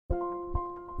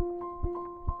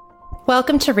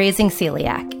Welcome to Raising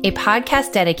Celiac, a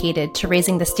podcast dedicated to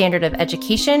raising the standard of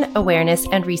education, awareness,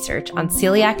 and research on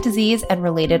celiac disease and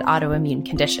related autoimmune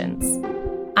conditions.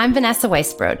 I'm Vanessa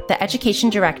Weisbrod, the Education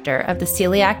Director of the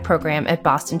Celiac Program at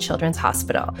Boston Children's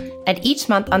Hospital, and each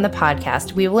month on the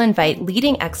podcast, we will invite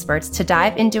leading experts to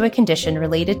dive into a condition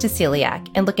related to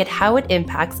celiac and look at how it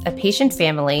impacts a patient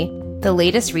family, the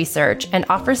latest research, and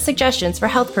offers suggestions for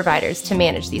health providers to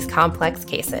manage these complex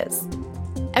cases.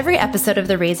 Every episode of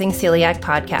the Raising Celiac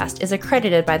podcast is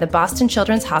accredited by the Boston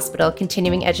Children's Hospital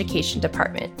Continuing Education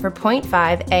Department for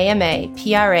 0.5 AMA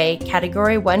PRA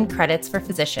Category 1 credits for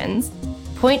physicians,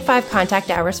 0.5 contact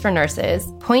hours for nurses,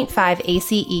 0.5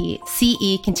 ACE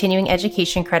CE Continuing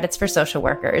Education credits for social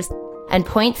workers, and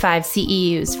 0.5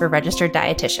 CEUs for registered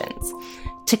dietitians.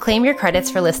 To claim your credits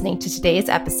for listening to today's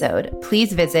episode,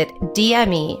 please visit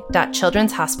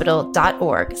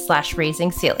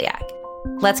dme.childrenshospital.org/raisingceliac.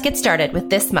 Let's get started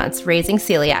with this month's Raising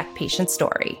Celiac patient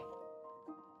story.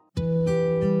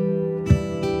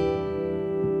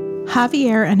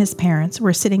 Javier and his parents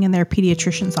were sitting in their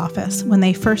pediatrician's office when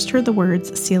they first heard the words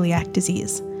celiac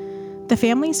disease. The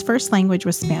family's first language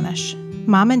was Spanish.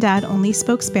 Mom and Dad only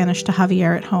spoke Spanish to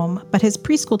Javier at home, but his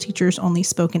preschool teachers only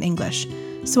spoke in English.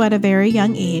 So at a very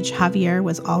young age, Javier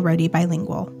was already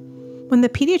bilingual. When the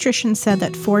pediatrician said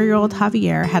that 4-year-old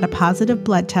Javier had a positive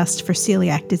blood test for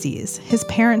celiac disease, his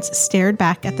parents stared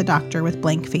back at the doctor with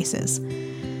blank faces.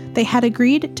 They had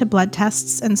agreed to blood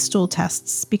tests and stool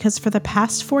tests because for the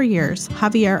past 4 years,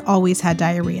 Javier always had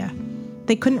diarrhea.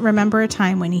 They couldn't remember a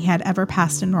time when he had ever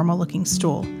passed a normal-looking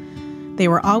stool. They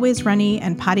were always runny,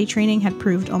 and potty training had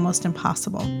proved almost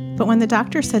impossible. But when the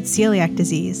doctor said celiac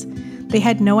disease, they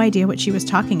had no idea what she was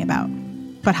talking about.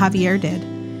 But Javier did.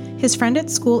 His friend at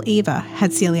school, Ava,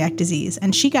 had celiac disease,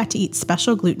 and she got to eat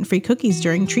special gluten-free cookies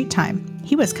during treat time.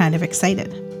 He was kind of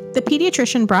excited. The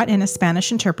pediatrician brought in a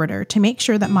Spanish interpreter to make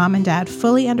sure that Mom and Dad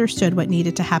fully understood what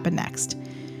needed to happen next.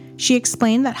 She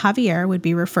explained that Javier would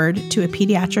be referred to a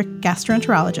pediatric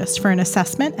gastroenterologist for an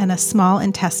assessment and a small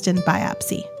intestine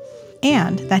biopsy,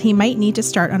 and that he might need to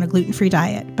start on a gluten-free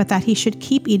diet, but that he should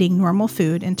keep eating normal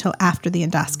food until after the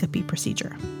endoscopy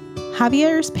procedure.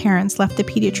 Javier's parents left the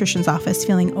pediatrician's office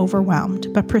feeling overwhelmed,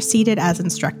 but proceeded as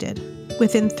instructed.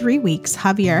 Within 3 weeks,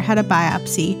 Javier had a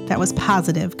biopsy that was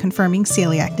positive, confirming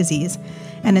celiac disease,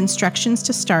 and instructions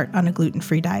to start on a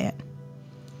gluten-free diet.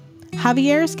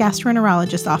 Javier's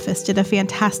gastroenterologist's office did a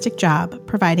fantastic job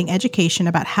providing education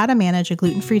about how to manage a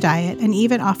gluten-free diet and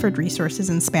even offered resources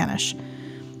in Spanish.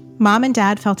 Mom and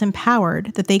Dad felt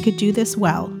empowered that they could do this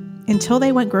well until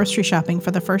they went grocery shopping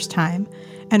for the first time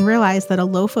and realized that a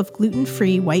loaf of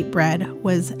gluten-free white bread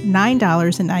was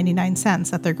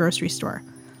 $9.99 at their grocery store.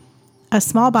 A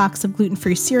small box of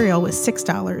gluten-free cereal was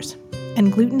 $6,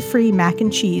 and gluten-free mac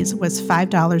and cheese was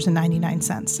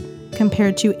 $5.99,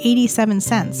 compared to 87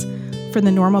 cents for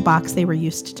the normal box they were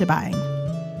used to buying.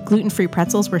 Gluten-free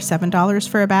pretzels were $7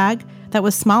 for a bag that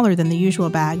was smaller than the usual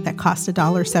bag that cost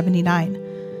 $1.79.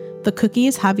 The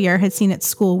cookies Javier had seen at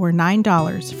school were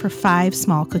 $9 for 5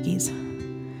 small cookies.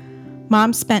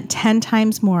 Mom spent 10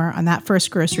 times more on that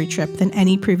first grocery trip than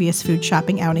any previous food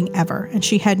shopping outing ever, and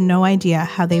she had no idea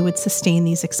how they would sustain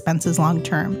these expenses long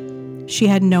term. She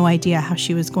had no idea how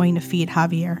she was going to feed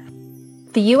Javier.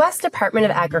 The U.S. Department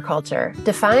of Agriculture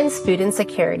defines food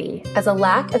insecurity as a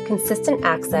lack of consistent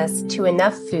access to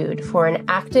enough food for an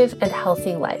active and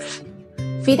healthy life.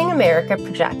 Feeding America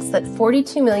projects that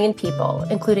 42 million people,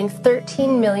 including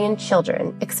 13 million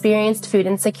children, experienced food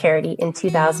insecurity in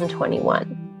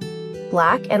 2021.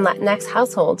 Black and Latinx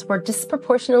households were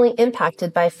disproportionately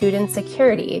impacted by food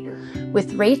insecurity,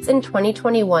 with rates in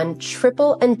 2021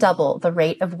 triple and double the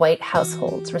rate of white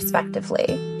households, respectively.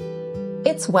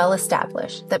 It's well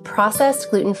established that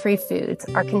processed gluten-free foods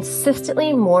are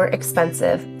consistently more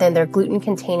expensive than their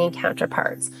gluten-containing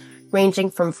counterparts,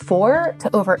 ranging from 4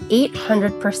 to over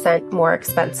 800% more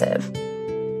expensive.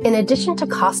 In addition to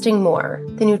costing more,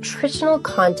 the nutritional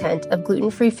content of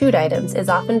gluten-free food items is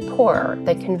often poorer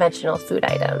than conventional food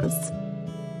items.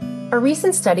 A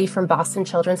recent study from Boston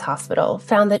Children's Hospital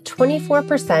found that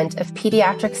 24% of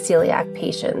pediatric celiac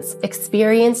patients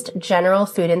experienced general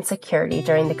food insecurity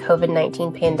during the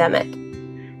COVID-19 pandemic.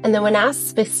 And then when asked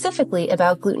specifically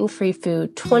about gluten-free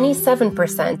food,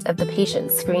 27% of the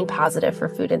patients screened positive for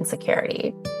food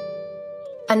insecurity.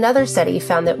 Another study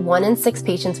found that 1 in 6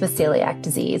 patients with celiac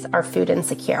disease are food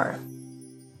insecure.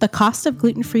 The cost of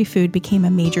gluten-free food became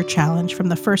a major challenge from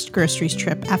the first groceries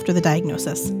trip after the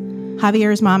diagnosis.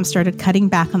 Javier's mom started cutting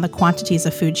back on the quantities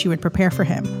of food she would prepare for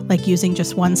him, like using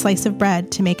just 1 slice of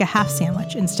bread to make a half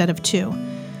sandwich instead of 2,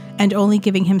 and only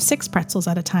giving him 6 pretzels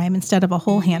at a time instead of a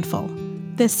whole handful.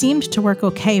 This seemed to work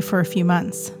okay for a few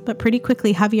months, but pretty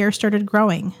quickly Javier started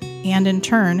growing, and in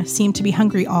turn, seemed to be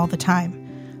hungry all the time.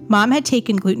 Mom had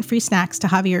taken gluten-free snacks to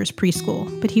Javier's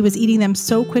preschool, but he was eating them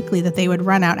so quickly that they would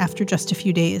run out after just a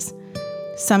few days.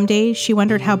 Some days, she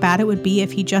wondered how bad it would be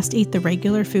if he just ate the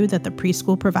regular food that the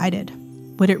preschool provided.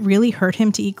 Would it really hurt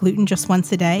him to eat gluten just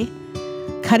once a day?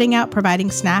 Cutting out providing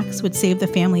snacks would save the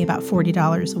family about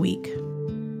 $40 a week.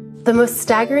 The most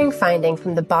staggering finding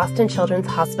from the Boston Children's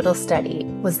Hospital study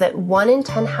was that 1 in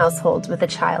 10 households with a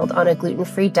child on a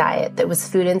gluten-free diet that was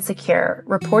food insecure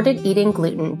reported eating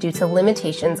gluten due to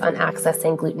limitations on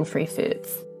accessing gluten-free foods.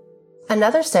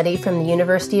 Another study from the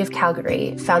University of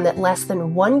Calgary found that less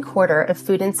than 1/4 of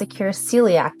food insecure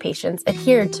celiac patients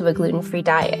adhered to a gluten-free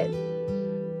diet.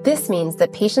 This means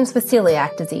that patients with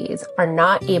celiac disease are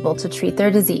not able to treat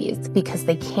their disease because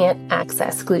they can't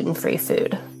access gluten-free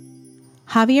food.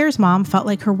 Javier's mom felt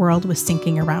like her world was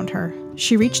sinking around her.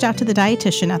 She reached out to the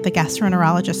dietitian at the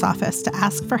gastroenterologist's office to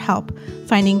ask for help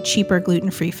finding cheaper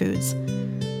gluten-free foods.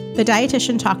 The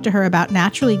dietitian talked to her about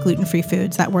naturally gluten-free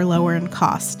foods that were lower in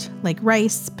cost, like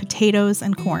rice, potatoes,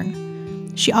 and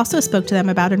corn. She also spoke to them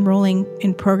about enrolling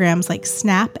in programs like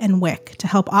SNAP and WIC to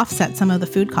help offset some of the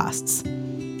food costs.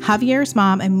 Javier's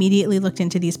mom immediately looked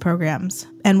into these programs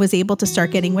and was able to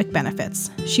start getting WIC benefits.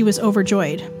 She was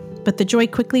overjoyed. But the joy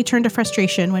quickly turned to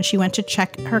frustration when she went to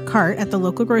check her cart at the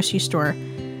local grocery store,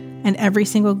 and every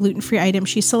single gluten-free item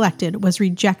she selected was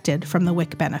rejected from the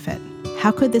WIC benefit.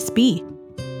 How could this be?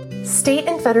 State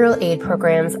and federal aid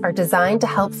programs are designed to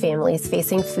help families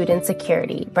facing food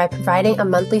insecurity by providing a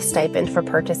monthly stipend for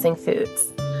purchasing foods.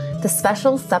 The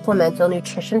Special Supplemental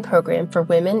Nutrition Program for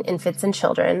Women, Infants, and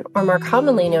Children, or more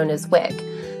commonly known as WIC,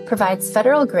 provides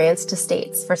federal grants to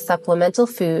states for supplemental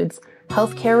foods,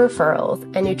 healthcare referrals,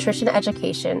 and nutrition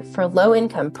education for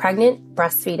low-income pregnant,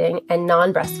 breastfeeding, and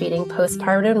non-breastfeeding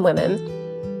postpartum women,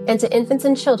 and to infants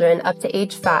and children up to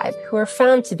age 5 who are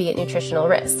found to be at nutritional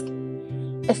risk.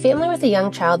 A family with a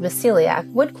young child with celiac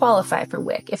would qualify for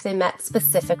WIC if they met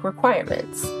specific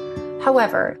requirements.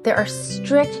 However, there are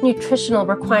strict nutritional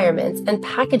requirements and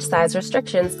package size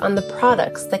restrictions on the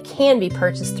products that can be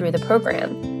purchased through the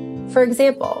program. For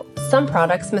example, some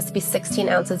products must be 16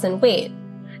 ounces in weight,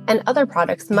 and other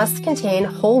products must contain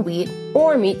whole wheat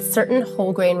or meet certain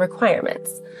whole grain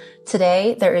requirements.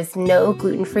 Today, there is no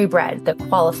gluten-free bread that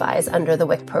qualifies under the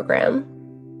WIC program.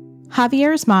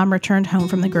 Javier's mom returned home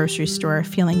from the grocery store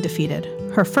feeling defeated.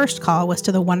 Her first call was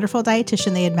to the wonderful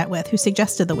dietitian they had met with who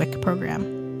suggested the WIC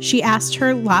program. She asked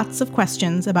her lots of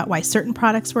questions about why certain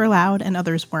products were allowed and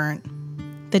others weren't.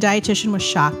 The dietitian was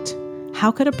shocked.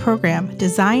 How could a program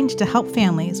designed to help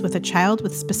families with a child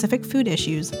with specific food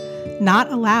issues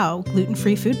not allow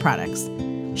gluten-free food products?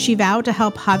 She vowed to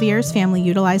help Javier's family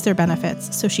utilize their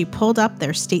benefits, so she pulled up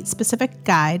their state-specific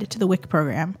guide to the WIC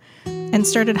program and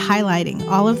started highlighting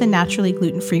all of the naturally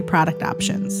gluten-free product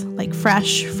options, like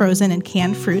fresh, frozen, and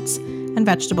canned fruits and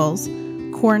vegetables,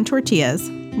 corn tortillas,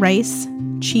 rice,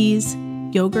 cheese,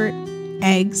 yogurt,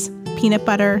 eggs, peanut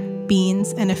butter,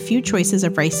 beans, and a few choices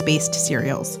of rice-based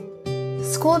cereals.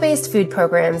 School-based food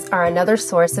programs are another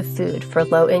source of food for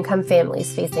low-income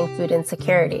families facing food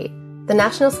insecurity. The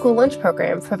National School Lunch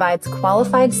Program provides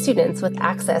qualified students with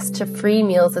access to free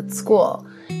meals at school.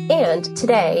 And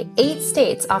today, 8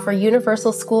 states offer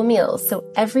universal school meals, so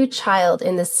every child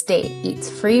in the state eats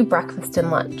free breakfast and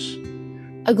lunch.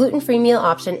 A gluten-free meal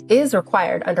option is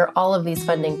required under all of these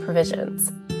funding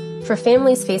provisions. For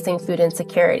families facing food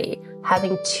insecurity,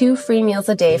 having 2 free meals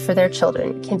a day for their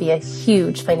children can be a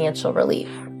huge financial relief.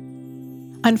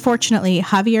 Unfortunately,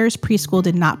 Javier's preschool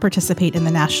did not participate in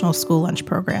the National School Lunch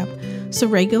Program, so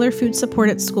regular food support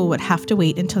at school would have to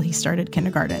wait until he started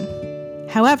kindergarten.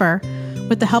 However,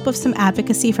 with the help of some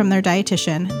advocacy from their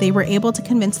dietitian, they were able to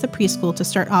convince the preschool to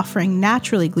start offering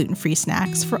naturally gluten-free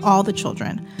snacks for all the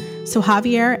children, so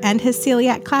Javier and his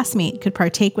celiac classmate could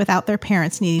partake without their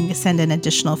parents needing to send in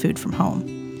additional food from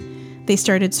home. They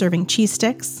started serving cheese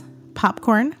sticks,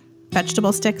 popcorn,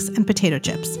 vegetable sticks, and potato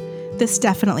chips. This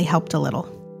definitely helped a little.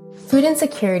 Food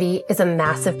insecurity is a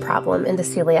massive problem in the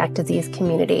celiac disease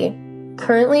community.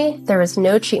 Currently, there is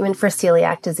no treatment for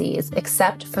celiac disease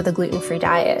except for the gluten-free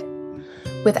diet.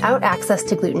 Without access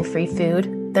to gluten-free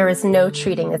food, there is no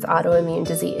treating this autoimmune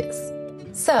disease.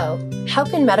 So, how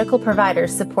can medical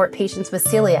providers support patients with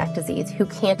celiac disease who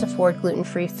can't afford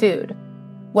gluten-free food?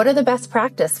 What are the best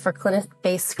practices for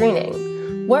clinic-based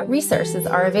screening? What resources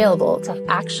are available to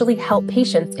actually help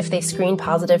patients if they screen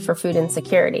positive for food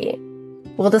insecurity?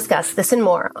 We'll discuss this and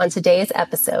more on today's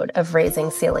episode of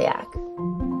Raising Celiac.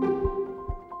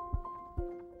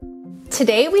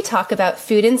 Today we talk about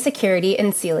food insecurity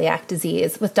and celiac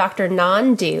disease with Dr.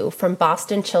 Nan Du from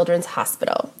Boston Children's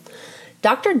Hospital.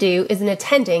 Dr. Du is an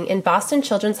attending in Boston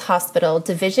Children's Hospital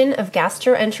Division of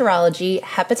Gastroenterology,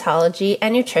 Hepatology,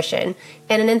 and Nutrition,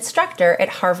 and an instructor at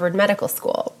Harvard Medical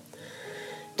School.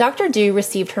 Dr. Du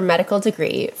received her medical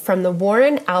degree from the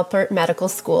Warren Alpert Medical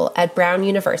School at Brown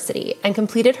University and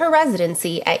completed her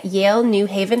residency at Yale New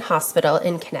Haven Hospital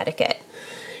in Connecticut.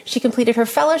 She completed her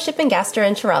fellowship in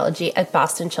gastroenterology at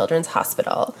Boston Children's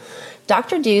Hospital.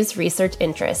 Dr. Du's research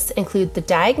interests include the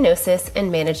diagnosis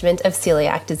and management of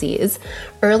celiac disease,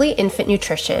 early infant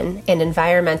nutrition, and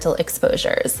environmental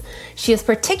exposures. She is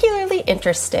particularly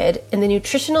interested in the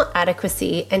nutritional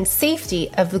adequacy and safety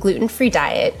of the gluten-free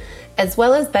diet, as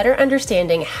well as better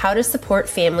understanding how to support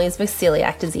families with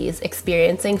celiac disease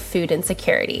experiencing food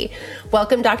insecurity.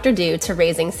 Welcome, Dr. Du, to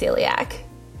Raising Celiac.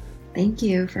 Thank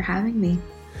you for having me.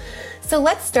 So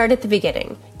let's start at the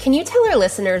beginning. Can you tell our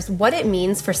listeners what it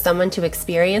means for someone to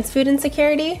experience food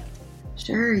insecurity?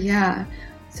 Sure, yeah.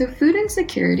 So food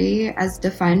insecurity, as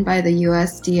defined by the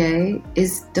USDA,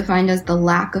 is defined as the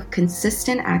lack of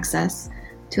consistent access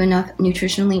to enough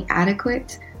nutritionally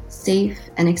adequate, safe,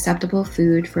 and acceptable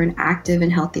food for an active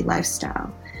and healthy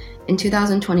lifestyle. In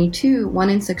 2022, 1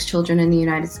 in 6 children in the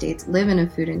United States live in a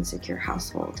food insecure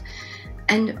household.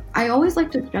 And I always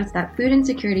like to stress that food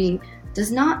insecurity does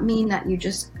not mean that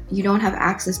you don't have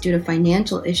access due to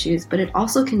financial issues, but it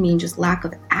also can mean just lack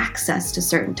of access to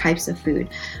certain types of food,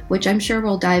 which I'm sure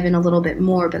we'll dive in a little bit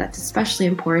more, but that's especially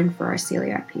important for our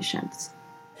celiac patients.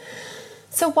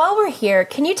 So while we're here,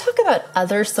 can you talk about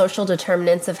other social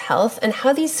determinants of health and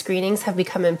how these screenings have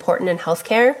become important in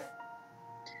healthcare?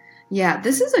 Yeah,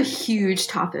 this is a huge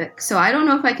topic, so I don't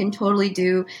know if I can totally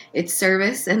do its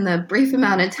service in the brief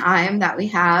amount of time that we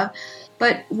have.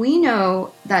 But we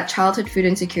know that childhood food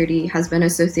insecurity has been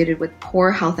associated with poor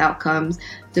health outcomes,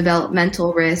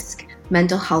 developmental risk,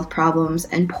 mental health problems,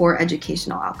 and poor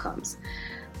educational outcomes.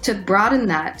 To broaden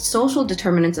that, social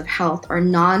determinants of health are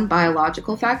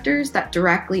non-biological factors that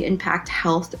directly impact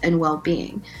health and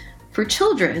well-being. For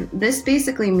children, this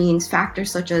basically means factors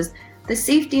such as the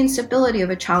safety and stability of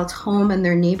a child's home and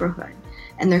their neighborhood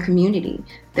and their community,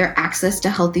 their access to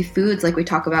healthy foods like we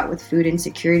talk about with food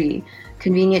insecurity,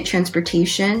 convenient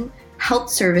transportation, health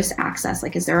service access,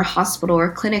 like is there a hospital or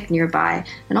a clinic nearby,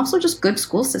 and also just good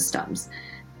school systems.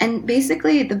 And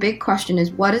basically the big question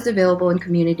is what is available in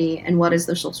community and what is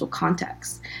the social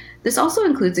context? This also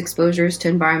includes exposures to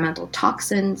environmental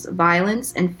toxins,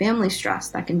 violence, and family stress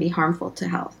that can be harmful to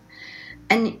health.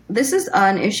 And this is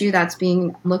an issue that's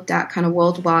being looked at kind of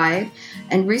worldwide.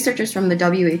 And researchers from the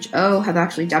WHO have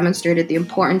actually demonstrated the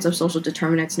importance of social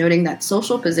determinants, noting that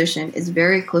social position is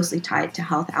very closely tied to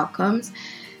health outcomes.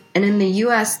 And in the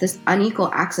US, this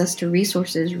unequal access to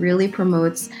resources really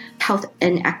promotes health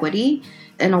inequity.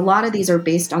 And a lot of these are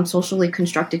based on socially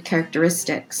constructed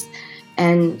characteristics.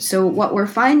 And so what we're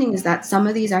finding is that some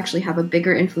of these actually have a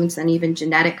bigger influence than even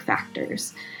genetic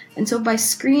factors. And so by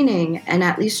screening and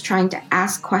at least trying to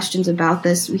ask questions about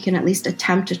this, we can at least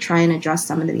attempt to try and address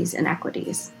some of these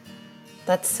inequities.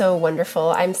 That's so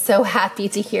wonderful. I'm so happy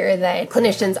to hear that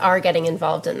clinicians are getting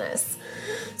involved in this.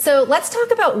 So let's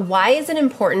talk about why is it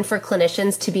important for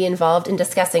clinicians to be involved in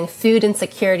discussing food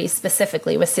insecurity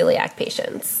specifically with celiac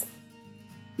patients?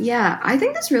 Yeah, I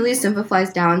think this really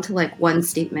simplifies down to like one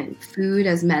statement: food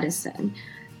as medicine.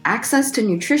 Access to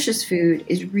nutritious food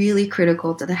is really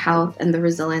critical to the health and the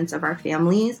resilience of our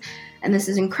families. And this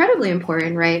is incredibly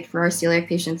important, right, for our celiac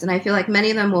patients. And I feel like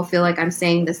many of them will feel like I'm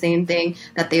saying the same thing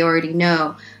that they already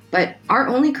know. But our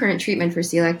only current treatment for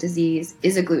celiac disease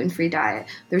is a gluten-free diet.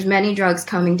 There's many drugs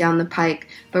coming down the pike,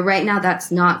 but right now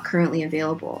that's not currently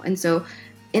available. And so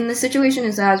in the situation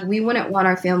as we wouldn't want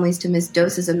our families to miss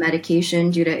doses of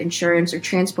medication due to insurance or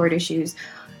transport issues.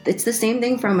 It's the same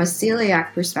thing from a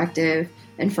celiac perspective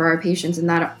and for our patients, in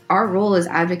that our role as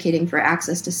advocating for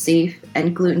access to safe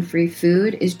and gluten-free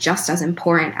food is just as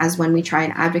important as when we try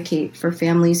and advocate for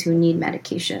families who need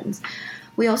medications.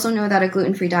 We also know that a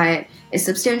gluten-free diet is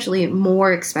substantially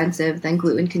more expensive than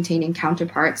gluten-containing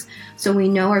counterparts, so we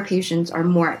know our patients are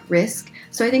more at risk.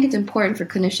 So I think it's important for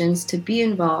clinicians to be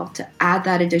involved, to add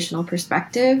that additional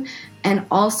perspective, and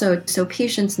also so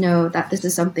patients know that this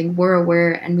is something we're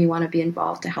aware and we want to be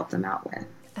involved to help them out with.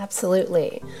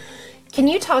 Absolutely. Can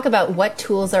you talk about what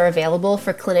tools are available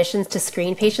for clinicians to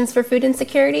screen patients for food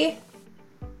insecurity?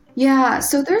 Yeah,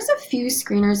 so there's a few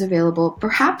screeners available.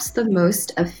 Perhaps the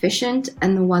most efficient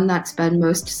and the one that's been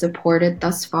most supported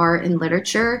thus far in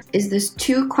literature is this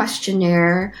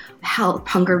 2-questionnaire health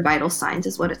hunger vital signs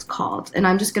is what it's called. And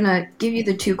I'm just going to give you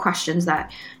the 2 questions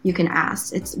that you can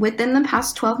ask. It's within the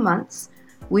past 12 months,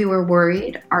 We were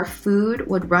worried our food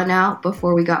would run out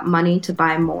before we got money to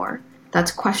buy more.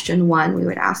 That's question one. We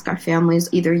would ask our families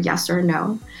either yes or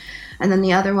no. And then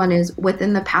the other one is,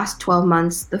 within the past 12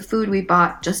 months, the food we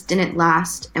bought just didn't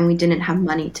last and we didn't have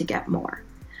money to get more.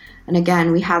 And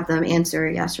again, we have them answer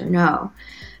yes or no.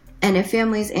 And if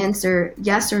families answer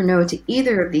yes or no to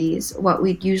either of these, what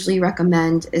we'd usually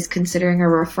recommend is considering a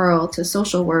referral to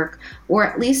social work, or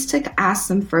at least to ask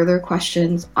some further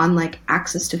questions on like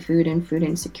access to food and food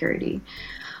insecurity.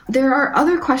 There are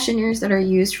other questionnaires that are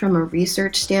used from a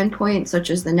research standpoint, such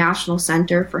as the National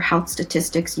Center for Health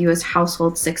Statistics U.S.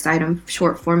 Household 6-Item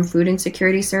Short-Form Food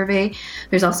Insecurity Survey.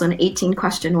 There's also an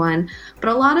 18-question one, but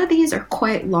a lot of these are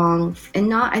quite long and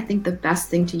not, I think, the best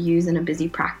thing to use in a busy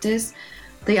practice.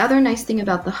 The other nice thing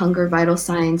about the hunger vital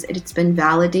signs, it's been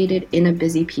validated in a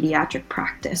busy pediatric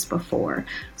practice before.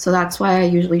 So that's why I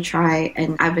usually try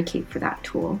and advocate for that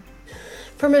tool.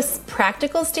 From a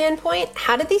practical standpoint,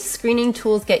 how did these screening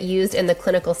tools get used in the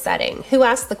clinical setting? Who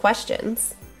asked the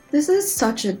questions? This is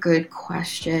such a good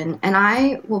question. And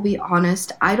I will be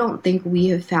honest, I don't think we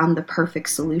have found the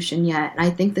perfect solution yet. And I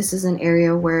think this is an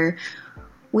area where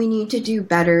we need to do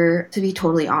better, to be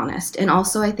totally honest. And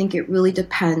also, I think it really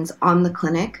depends on the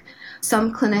clinic.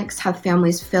 Some clinics have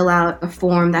families fill out a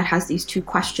form that has these 2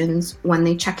 questions when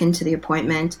they check into the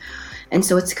appointment. And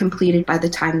so it's completed by the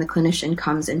time the clinician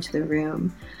comes into the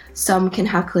room. Some can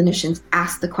have clinicians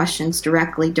ask the questions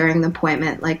directly during the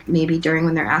appointment, like maybe during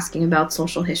when they're asking about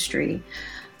social history.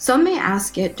 Some may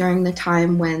ask it during the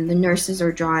time when the nurses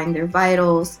are drawing their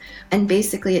vitals, and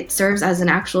basically it serves as an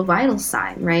actual vital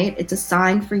sign, right? It's a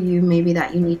sign for you maybe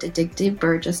that you need to dig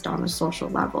deeper just on a social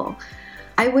level.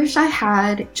 I wish I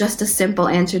had just a simple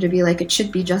answer to be like, it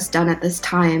should be just done at this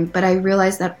time, but I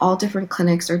realize that all different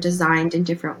clinics are designed in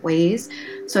different ways.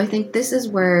 So I think this is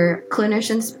where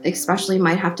clinicians especially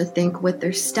might have to think with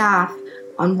their staff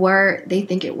on where they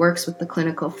think it works with the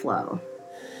clinical flow.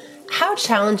 How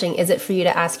challenging is it for you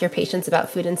to ask your patients about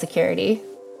food insecurity?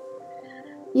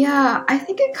 Yeah, I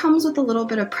think it comes with a little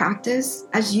bit of practice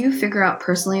as you figure out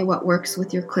personally what works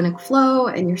with your clinic flow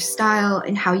and your style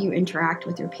and how you interact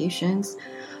with your patients.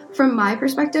 From my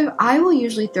perspective, I will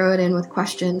usually throw it in with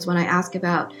questions when I ask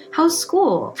about how's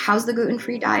school? How's the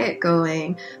gluten-free diet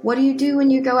going? What do you do when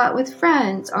you go out with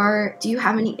friends? Or do you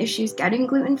have any issues getting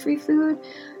gluten-free food?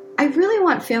 I really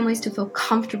want families to feel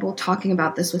comfortable talking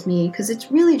about this with me because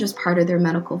it's really just part of their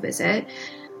medical visit.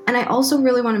 And I also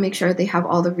really want to make sure they have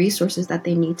all the resources that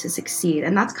they need to succeed.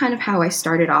 And that's kind of how I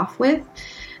started off with.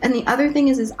 And the other thing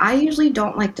is I usually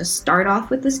don't like to start off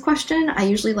with this question. I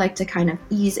usually like to kind of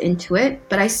ease into it,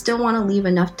 but I still want to leave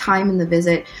enough time in the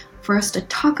visit for us to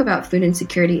talk about food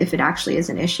insecurity if it actually is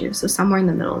an issue. So somewhere in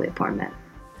the middle of the appointment.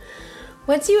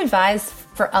 What do you advise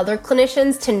for other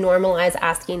clinicians to normalize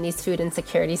asking these food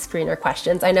insecurity screener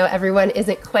questions? I know everyone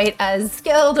isn't quite as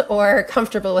skilled or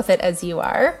comfortable with it as you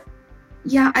are.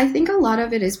 Yeah, I think a lot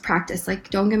of it is practice. Like,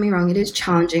 don't get me wrong, it is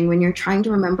challenging when you're trying to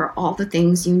remember all the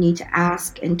things you need to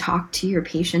ask and talk to your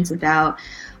patients about.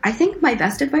 I think my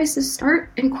best advice is start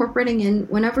incorporating in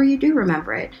whenever you do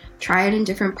remember it. Try it in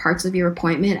different parts of your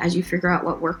appointment as you figure out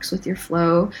what works with your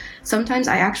flow. Sometimes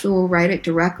I actually will write it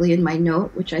directly in my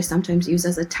note, which I sometimes use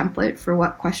as a template for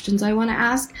what questions I want to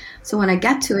ask. So when I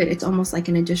get to it, it's almost like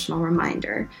an additional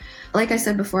reminder. Like I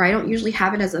said before, I don't usually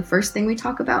have it as the first thing we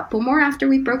talk about, but more after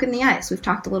we've broken the ice. We've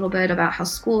talked a little bit about how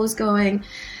school is going.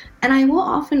 And I will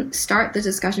often start the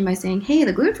discussion by saying, hey,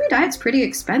 the gluten-free diet's pretty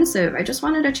expensive. I just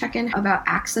wanted to check in about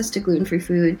access to gluten-free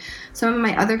food. Some of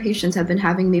my other patients have been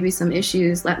having maybe some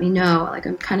issues. Let me know. Like,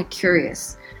 I'm kind of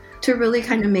curious to really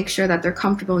kind of make sure that they're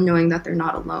comfortable knowing that they're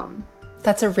not alone.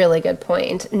 That's a really good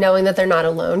point. Knowing that they're not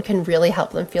alone can really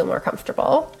help them feel more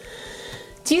comfortable.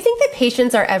 Do you think that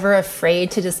patients are ever afraid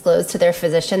to disclose to their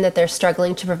physician that they're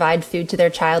struggling to provide food to their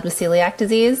child with celiac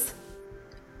disease?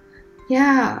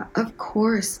 Yeah, of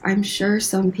course. I'm sure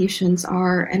some patients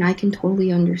are, and I can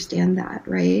totally understand that,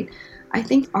 right? I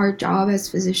think our job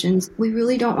as physicians, we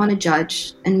really don't want to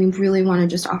judge, and we really want to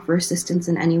just offer assistance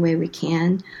in any way we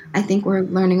can. I think we're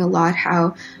learning a lot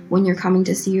how when you're coming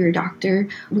to see your doctor,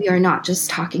 we are not just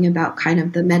talking about kind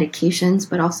of the medications,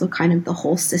 but also kind of the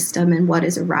whole system and what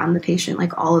is around the patient,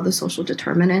 like all of the social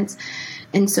determinants.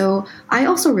 And so I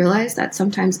also realize that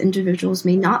sometimes individuals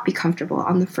may not be comfortable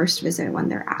on the first visit when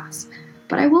they're asked.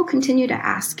 But I will continue to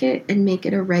ask it and make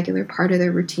it a regular part of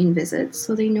their routine visits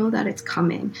so they know that it's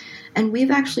coming. And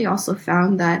we've actually also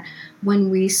found that when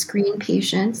we screen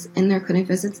patients in their clinic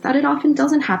visits, that it often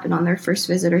doesn't happen on their first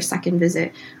visit or second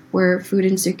visit where food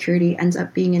insecurity ends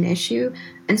up being an issue.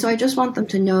 And so I just want them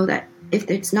to know that if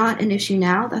it's not an issue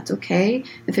now, that's okay.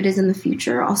 If it is in the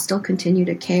future, I'll still continue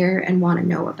to care and want to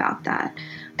know about that.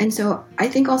 And so I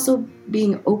think also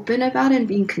being open about it and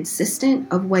being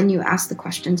consistent of when you ask the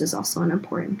questions is also an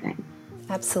important thing.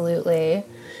 Absolutely.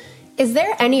 Is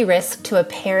there any risk to a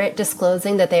parent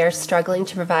disclosing that they are struggling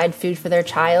to provide food for their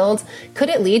child? Could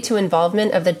it lead to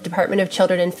involvement of the Department of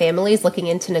Children and Families looking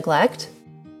into neglect?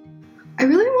 I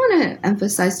really want to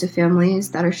emphasize to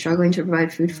families that are struggling to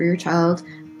provide food for your child,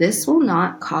 this will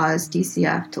not cause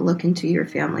DCF to look into your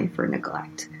family for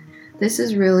neglect. This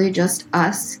is really just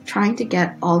us trying to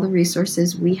get all the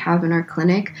resources we have in our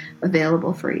clinic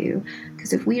available for you.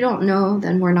 Because if we don't know,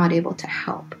 then we're not able to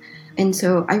help. And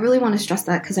so I really want to stress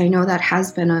that because I know that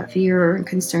has been a fear and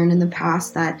concern in the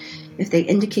past that if they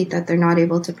indicate that they're not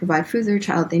able to provide food to their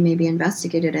child, they may be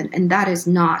investigated. And that is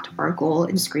not our goal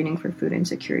in screening for food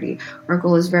insecurity. Our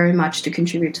goal is very much to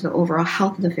contribute to the overall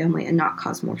health of the family and not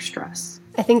cause more stress.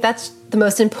 I think that's the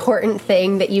most important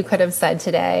thing that you could have said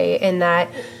today, in that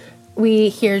we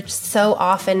hear so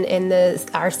often in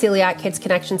our Celiac Kids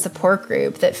Connection support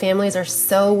group that families are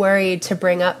so worried to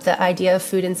bring up the idea of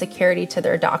food insecurity to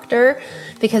their doctor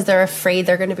because they're afraid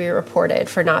they're going to be reported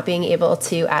for not being able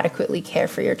to adequately care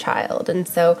for your child. And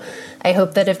so I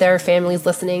hope that if there are families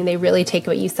listening, they really take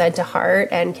what you said to heart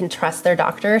and can trust their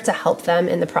doctor to help them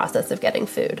in the process of getting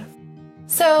food.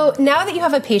 So now that you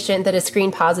have a patient that is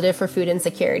screened positive for food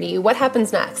insecurity, what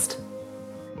happens next?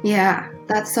 Yeah,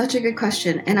 that's such a good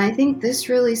question. And I think this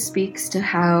really speaks to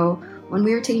how when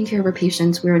we are taking care of our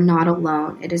patients, we are not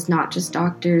alone. It is not just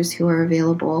doctors who are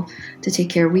available to take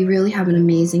care. We really have an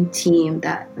amazing team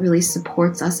that really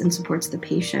supports us and supports the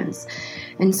patients.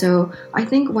 And so I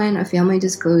think when a family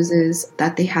discloses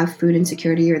that they have food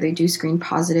insecurity or they do screen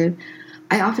positive,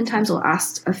 I oftentimes will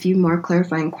ask a few more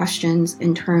clarifying questions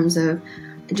in terms of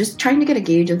just trying to get a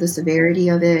gauge of the severity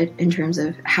of it, in terms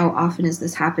of how often is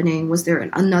this happening? Was there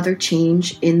another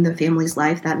change in the family's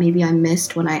life that maybe I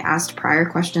missed when I asked prior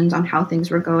questions on how things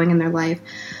were going in their life?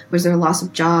 Was there a loss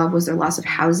of job? Was there loss of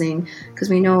housing? Because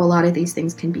we know a lot of these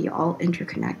things can be all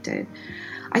interconnected.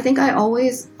 I think I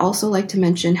always also like to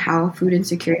mention how food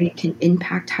insecurity can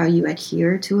impact how you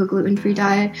adhere to a gluten-free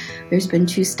diet. There's been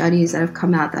 2 studies that have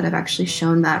come out that have actually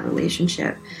shown that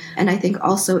relationship. And I think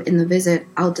also in the visit,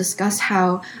 I'll discuss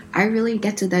how I really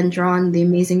get to then draw on the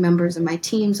amazing members of my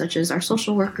team, such as our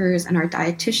social workers and our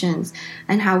dietitians,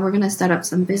 and how we're going to set up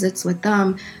some visits with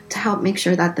them to help make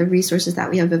sure that the resources that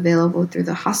we have available through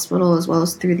the hospital as well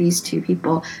as through these 2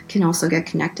 people can also get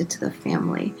connected to the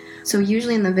family. So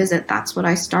usually in the visit, that's what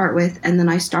I start with, and then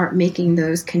I start making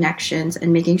those connections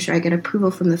and making sure I get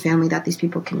approval from the family that these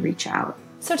people can reach out.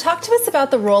 So talk to us about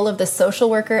the role of the social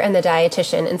worker and the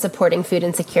dietitian in supporting food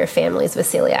insecure families with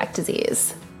celiac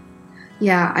disease.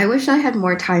 Yeah, I wish I had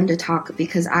more time to talk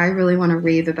because I really want to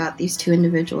rave about these 2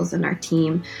 individuals in our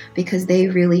team because they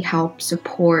really help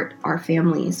support our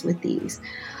families with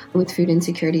food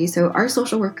insecurity. So our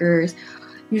social workers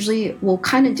usually will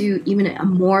kind of do even a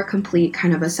more complete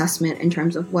kind of assessment in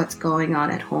terms of what's going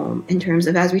on at home, in terms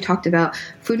of, as we talked about,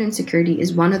 food insecurity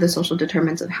is one of the social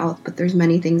determinants of health, but there's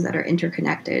many things that are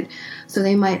interconnected. So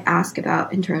they might ask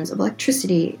about in terms of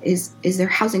electricity, is there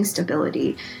housing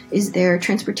stability? Is there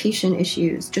transportation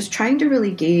issues? Just trying to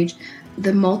really gauge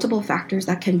the multiple factors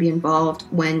that can be involved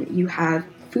when you have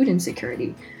food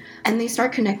insecurity. And they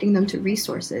start connecting them to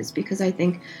resources because I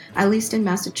think, at least in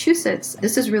Massachusetts,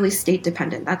 this is really state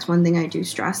dependent. That's one thing I do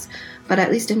stress. But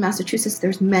at least in Massachusetts,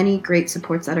 there's many great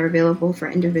supports that are available for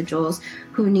individuals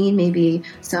who need maybe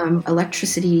some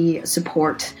electricity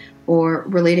support or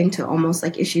relating to almost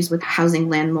like issues with housing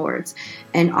landlords.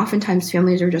 And oftentimes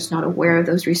families are just not aware of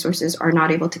those resources, are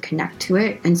not able to connect to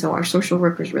it. And so our social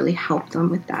workers really help them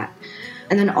with that.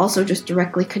 And then also just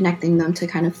directly connecting them to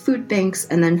kind of food banks.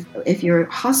 And then if your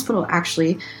hospital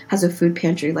actually has a food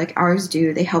pantry like ours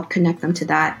do, they help connect them to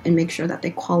that and make sure that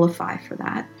they qualify for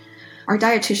that. Our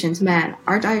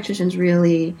dietitians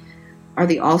really are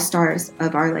the all-stars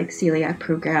of our celiac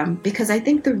program, because I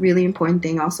think the really important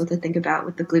thing also to think about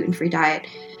with the gluten-free diet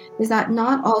is that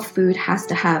not all food has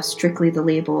to have strictly the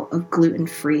label of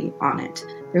gluten-free on it.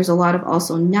 There's a lot of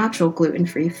also natural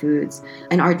gluten-free foods,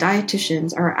 and our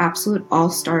dietitians are absolute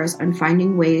all-stars on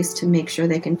finding ways to make sure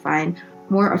they can find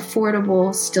more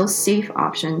affordable, still safe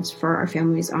options for our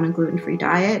families on a gluten-free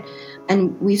diet.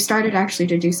 And we've started actually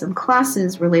to do some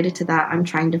classes related to that on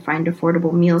trying to find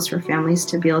affordable meals for families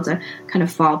to be able to kind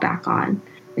of fall back on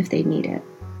if they need it.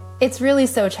 It's really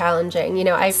so challenging.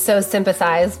 I so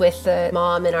sympathize with the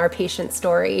mom in our patient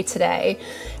story today.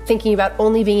 thinking about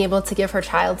only being able to give her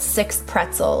child 6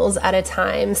 pretzels at a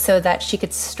time so that she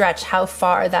could stretch how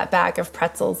far that bag of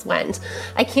pretzels went.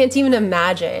 I can't even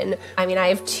imagine. I mean, I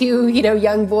have 2,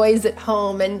 young boys at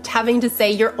home, and having to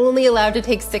say you're only allowed to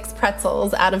take 6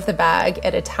 pretzels out of the bag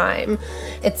at a time.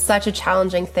 It's such a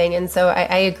challenging thing. And so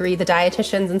I agree, the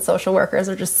dietitians and social workers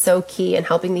are just so key in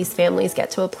helping these families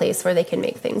get to a place where they can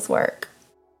make things work.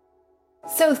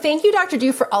 So thank you, Dr.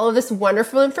 Du, for all of this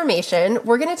wonderful information.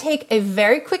 We're going to take a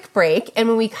very quick break, and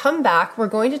when we come back, we're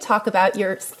going to talk about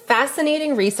your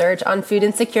fascinating research on food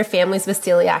insecure families with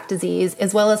celiac disease,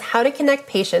 as well as how to connect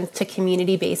patients to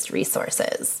community-based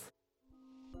resources.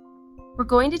 We're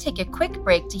going to take a quick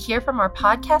break to hear from our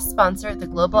podcast sponsor, the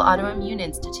Global Autoimmune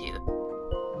Institute.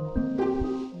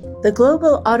 The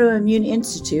Global Autoimmune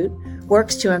Institute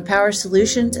works to empower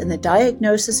solutions in the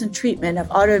diagnosis and treatment of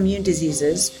autoimmune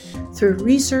diseases through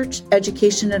research,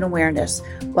 education, and awareness,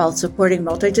 while supporting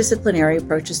multidisciplinary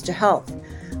approaches to health.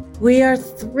 We are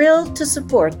thrilled to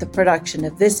support the production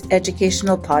of this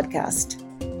educational podcast.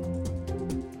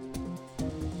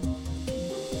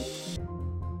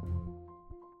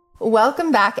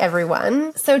 Welcome back,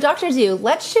 everyone. So, Dr. Du,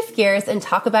 let's shift gears and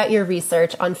talk about your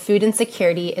research on food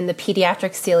insecurity in the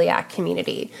pediatric celiac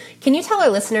community. Can you tell our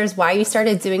listeners why you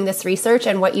started doing this research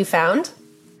and what you found?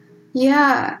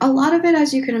 Yeah, a lot of it,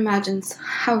 as you can imagine,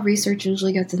 how research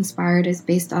usually gets inspired is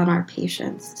based on our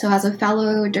patients. So as a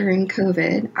fellow during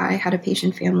COVID, I had a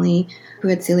patient family who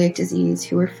had celiac disease,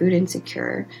 who were food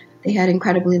insecure. They had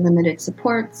incredibly limited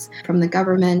supports from the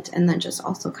government and then just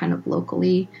also kind of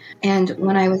locally. And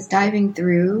when I was diving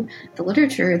through the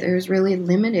literature, there was really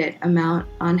limited amount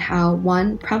on how,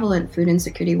 one, prevalent food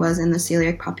insecurity was in the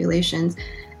celiac populations,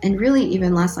 and really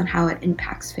even less on how it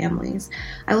impacts families.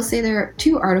 I will say there are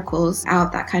 2 articles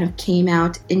out that kind of came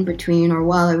out in between or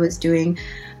while I was doing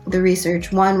the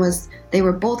research. One was they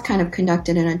were both kind of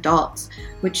conducted in adults,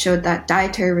 which showed that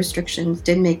dietary restrictions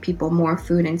did make people more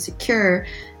food insecure.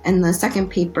 And the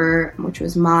second paper, which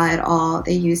was Ma et al.,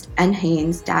 they used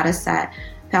NHANES data set,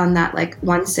 found that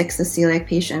 1/6 of celiac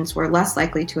patients were less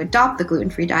likely to adopt the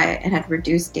gluten-free diet and had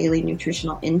reduced daily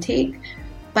nutritional intake.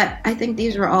 But I think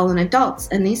these were all in adults,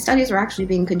 and these studies were actually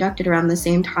being conducted around the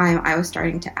same time I was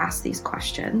starting to ask these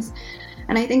questions.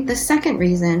 And I think the second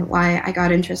reason why I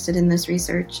got interested in this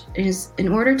research is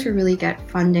in order to really get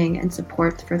funding and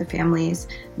support for the families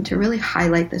and to really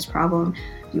highlight this problem,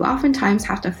 you oftentimes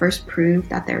have to first prove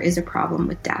that there is a problem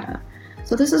with data.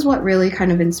 So this is what really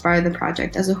kind of inspired the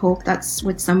project, as a hope that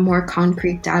with some more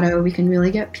concrete data, we can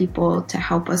really get people to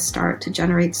help us start to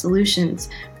generate solutions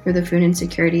for the food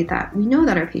insecurity that we know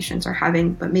that our patients are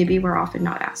having, but maybe we're often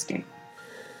not asking.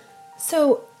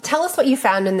 So tell us what you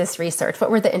found in this research. What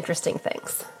were the interesting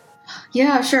things?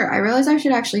 Yeah, sure. I realized I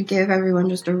should actually give everyone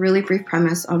just a really brief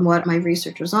premise on what my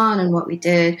research was on and what we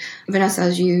did. Vanessa,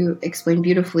 as you explained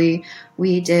beautifully,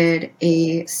 we did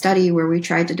a study where we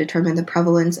tried to determine the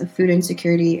prevalence of food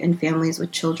insecurity in families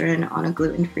with children on a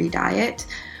gluten-free diet.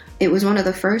 It was one of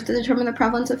the first to determine the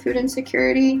prevalence of food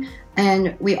insecurity,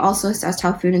 and we also assessed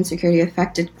how food insecurity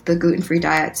affected the gluten-free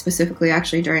diet, specifically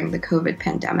actually during the COVID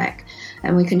pandemic.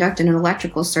 And we conducted an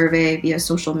electrical survey via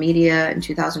social media in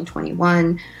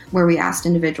 2021, where we asked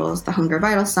individuals the hunger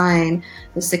vital sign,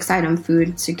 the 6-item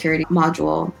food security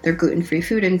module, their gluten-free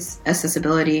food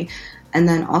accessibility, and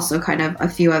then also kind of a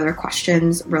few other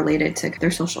questions related to their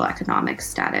social economic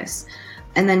status.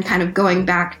 And then kind of going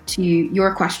back to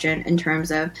your question in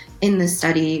terms of, in this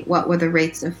study, what were the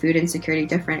rates of food insecurity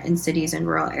different in cities and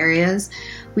rural areas?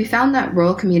 We found that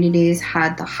rural communities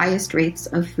had the highest rates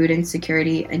of food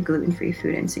insecurity and gluten-free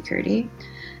food insecurity.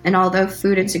 And although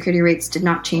food insecurity rates did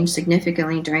not change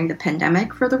significantly during the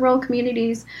pandemic for the rural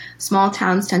communities, small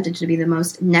towns tended to be the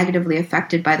most negatively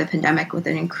affected by the pandemic, with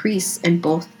an increase in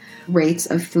both rates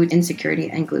of food insecurity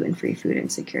and gluten-free food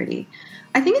insecurity.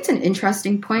 I think it's an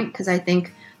interesting point because I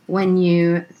think when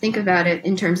you think about it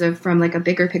in terms of from a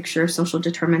bigger picture of social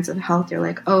determinants of health, you're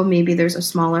like, oh, maybe there's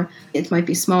it might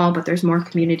be small, but there's more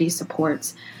community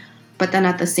supports. But then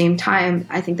at the same time,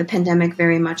 I think the pandemic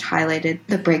very much highlighted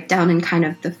the breakdown in kind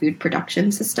of the food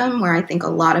production system, where I think a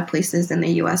lot of places in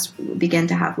the U.S. began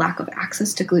to have lack of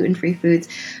access to gluten-free foods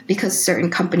because certain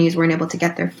companies weren't able to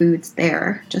get their foods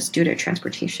there just due to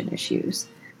transportation issues.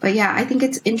 But yeah, I think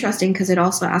it's interesting because it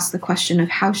also asks the question of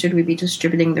how should we be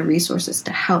distributing the resources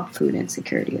to help food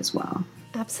insecurity as well.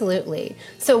 Absolutely.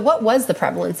 So what was the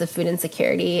prevalence of food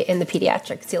insecurity in the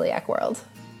pediatric celiac world?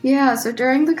 Yeah, so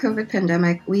during the COVID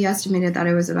pandemic, we estimated that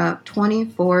it was about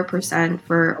 24%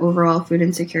 for overall food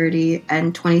insecurity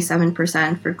and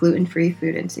 27% for gluten-free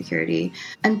food insecurity.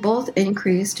 And both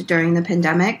increased during the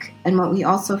pandemic. And what we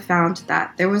also found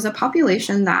that there was a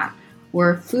population that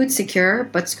were food secure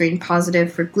but screened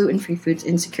positive for gluten-free foods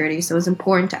insecurity. So it was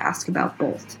important to ask about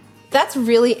both. That's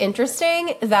really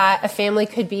interesting that a family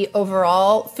could be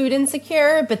overall food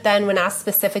insecure, but then when asked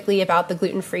specifically about the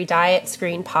gluten-free diet,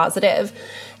 screen positive.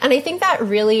 And I think that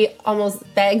really almost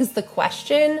begs the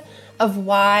question of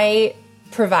why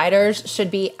providers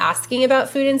should be asking about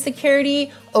food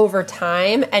insecurity over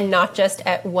time and not just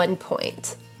at one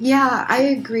point. Yeah, I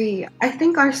agree. I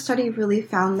think our study really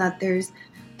found that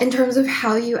in terms of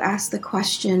how you ask the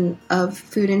question of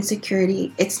food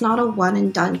insecurity, it's not a one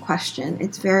and done question.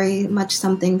 It's very much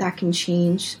something that can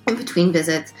change in between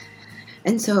visits.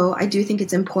 And so I do think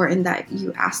it's important that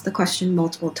you ask the question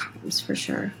multiple times for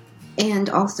sure.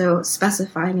 And also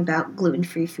specifying about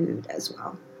gluten-free food as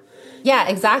well. Yeah,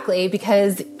 exactly.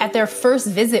 Because at their first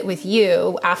visit with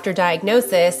you after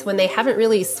diagnosis, when they haven't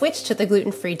really switched to the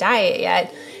gluten-free diet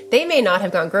yet, they may not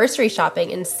have gone grocery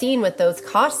shopping and seen what those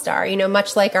costs are.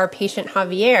 Much like our patient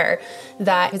Javier,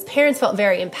 that his parents felt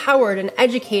very empowered and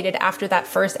educated after that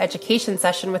first education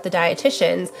session with the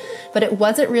dietitians. But it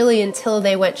wasn't really until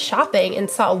they went shopping and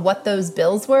saw what those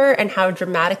bills were and how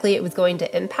dramatically it was going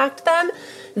to impact them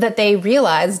that they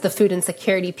realized the food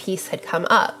insecurity piece had come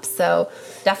up. So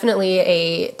definitely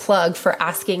a plug for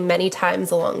asking many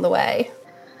times along the way.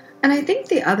 And I think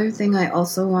the other thing I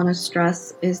also want to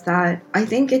stress is that I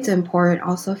think it's important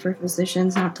also for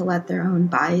physicians not to let their own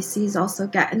biases also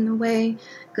get in the way.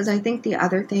 Because I think the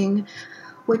other thing,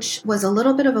 which was a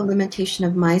little bit of a limitation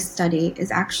of my study,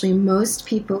 is actually most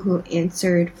people who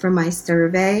answered for my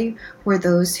survey were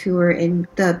those who were in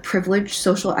the privileged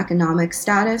social economic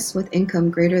status with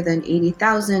income greater than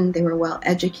 $80,000. They were well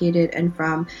educated and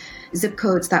from zip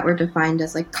codes that were defined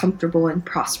as like comfortable and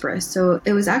prosperous. So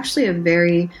it was actually a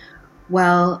very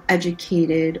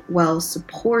well-educated,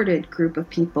 well-supported group of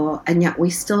people, and yet we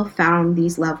still found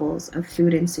these levels of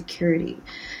food insecurity.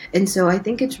 And so I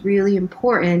think it's really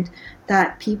important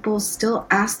that people still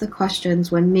ask the questions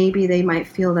when maybe they might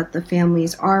feel that the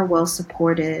families are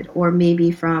well-supported or maybe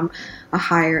from a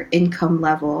higher income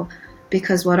level.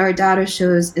 Because what our data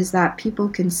shows is that people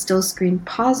can still screen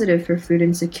positive for food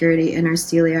insecurity in our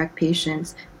celiac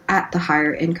patients at the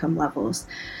higher income levels.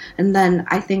 And then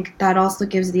I think that also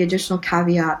gives the additional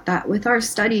caveat that with our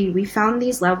study, we found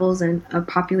these levels in a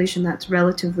population that's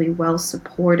relatively well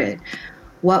supported.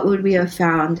 What would we have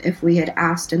found if we had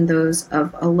asked in those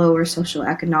of a lower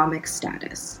socioeconomic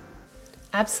status?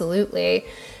 Absolutely.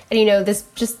 And this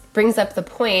just brings up the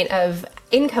point of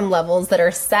income levels that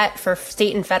are set for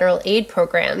state and federal aid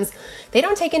programs. They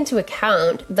don't take into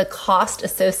account the cost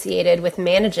associated with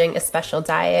managing a special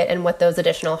diet and what those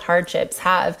additional hardships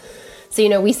have.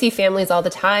 So, we see families all the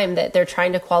time that they're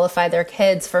trying to qualify their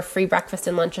kids for free breakfast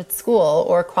and lunch at school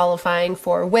or qualifying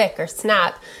for WIC or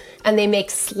SNAP, and they make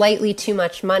slightly too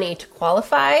much money to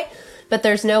qualify, but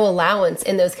there's no allowance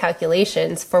in those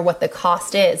calculations for what the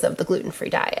cost is of the gluten-free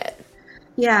diet.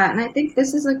 Yeah, and I think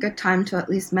this is a good time to at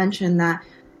least mention that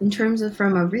in terms of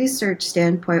from a research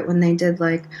standpoint, when they did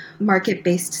like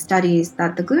market-based studies,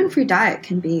 that the gluten-free diet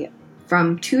can be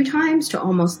from 2 times to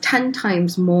almost 10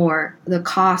 times more the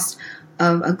cost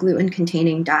of a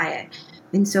gluten-containing diet.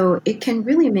 And so it can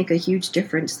really make a huge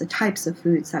difference, the types of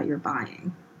foods that you're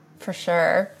buying. For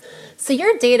sure. So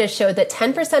your data showed that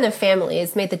 10% of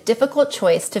families made the difficult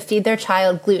choice to feed their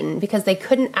child gluten because they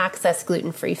couldn't access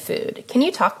gluten-free food. Can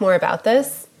you talk more about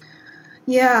this?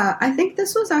 Yeah, I think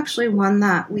this was actually one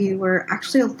that we were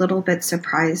actually a little bit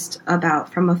surprised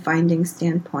about from a finding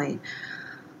standpoint.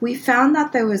 We found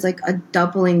that there was like a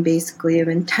doubling basically of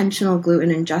intentional gluten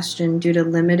ingestion due to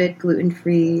limited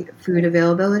gluten-free food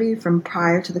availability from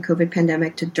prior to the COVID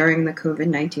pandemic to during the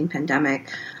COVID-19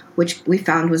 pandemic, which we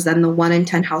found was then the 1 in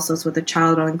 10 households with a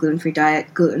child on a gluten-free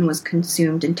diet, gluten was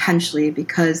consumed intentionally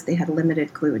because they had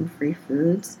limited gluten-free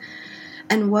foods.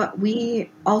 And what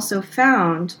we also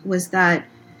found was that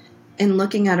in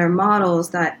looking at our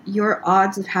models, that your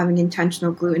odds of having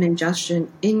intentional gluten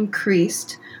ingestion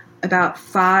increased about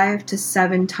 5 to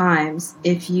 7 times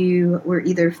if you were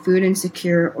either food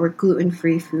insecure or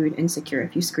gluten-free food insecure,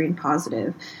 if you screened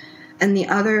positive. And the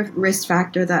other risk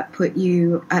factor that put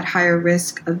you at higher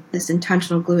risk of this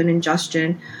intentional gluten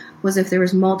ingestion was if there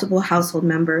was multiple household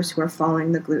members who are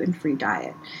following the gluten-free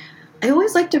diet. I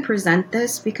always like to present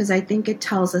this because I think it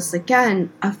tells us,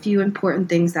 again, a few important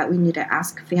things that we need to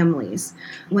ask families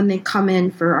when they come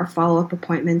in for our follow-up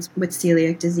appointments with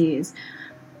celiac disease.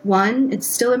 1, it's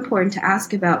still important to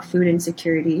ask about food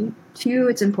insecurity. 2,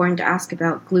 it's important to ask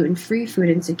about gluten-free food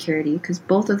insecurity because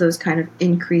both of those kind of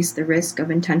increase the risk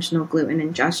of intentional gluten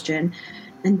ingestion.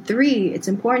 And 3, it's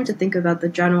important to think about the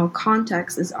general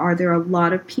context is, are there a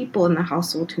lot of people in the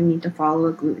household who need to follow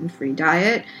a gluten-free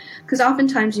diet? Because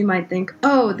oftentimes you might think,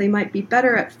 oh, they might be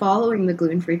better at following the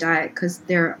gluten-free diet because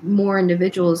there more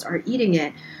individuals are eating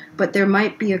it. But there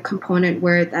might be a component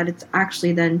where that it's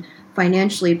actually then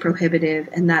financially prohibitive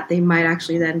and that they might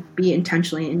actually then be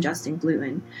intentionally ingesting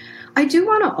gluten. I do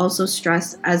want to also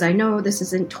stress, as I know this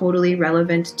isn't totally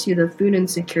relevant to the food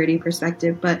insecurity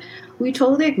perspective, but we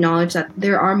totally acknowledge that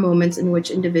there are moments in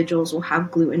which individuals will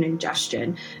have gluten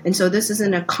ingestion. And so this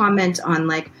isn't a comment on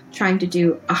like trying to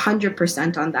do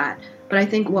 100% on that. But I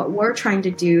think what we're trying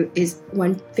to do is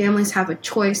when families have a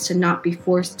choice to not be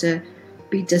forced to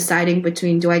be deciding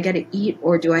between, do I get to eat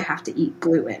or do I have to eat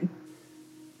gluten?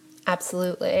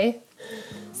 Absolutely.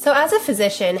 So as a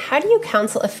physician, how do you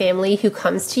counsel a family who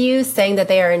comes to you saying that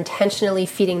they are intentionally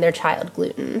feeding their child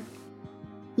gluten?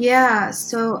 Yeah,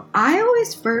 so I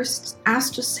always first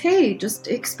ask just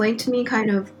explain to me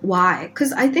kind of why.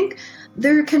 Because I think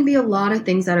there can be a lot of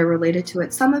things that are related to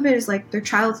it. Some of it is like their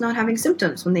child's not having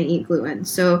symptoms when they eat gluten.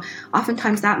 So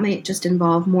oftentimes that might just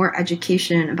involve more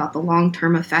education about the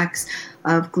long-term effects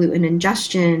of gluten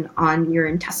ingestion on your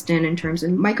intestine in terms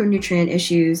of micronutrient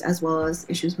issues, as well as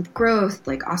issues with growth,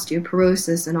 like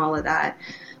osteoporosis and all of that.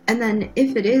 And then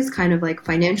if it is kind of like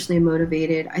financially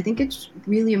motivated, I think it's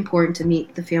really important to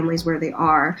meet the families where they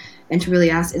are and to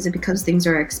really ask, is it because things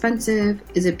are expensive?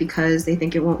 Is it because they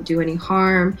think it won't do any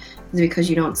harm? Is it because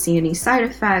you don't see any side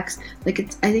effects? I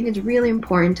think it's really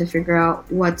important to figure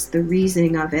out what's the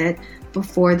reasoning of it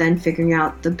before then figuring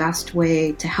out the best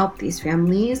way to help these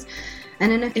families.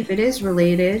 And then if it is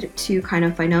related to kind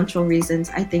of financial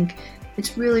reasons, I think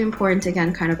it's really important to,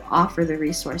 again, kind of offer the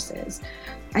resources.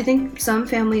 I think some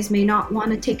families may not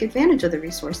want to take advantage of the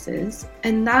resources,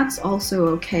 and that's also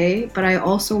okay, but I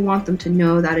also want them to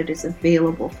know that it is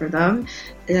available for them.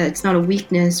 It's not a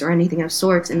weakness or anything of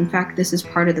sorts. In fact, this is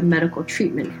part of the medical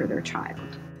treatment for their child.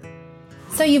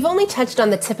 So you've only touched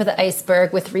on the tip of the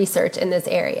iceberg with research in this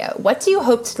area. What do you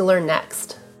hope to learn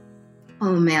next?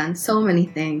 Oh man, so many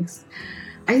things.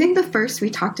 I think the first we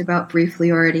talked about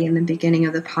briefly already in the beginning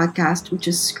of the podcast, which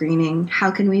is screening. How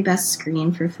can we best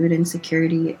screen for food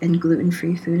insecurity and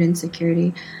gluten-free food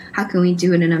insecurity? How can we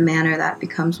do it in a manner that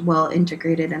becomes well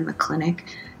integrated in the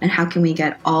clinic? And how can we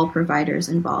get all providers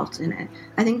involved in it?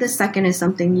 I think the second is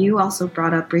something you also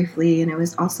brought up briefly, and it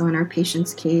was also in our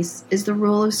patient's case, is the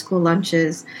role of school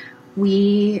lunches.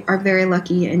 We are very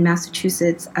lucky in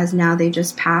Massachusetts, as now they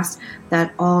just passed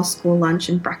that all school lunch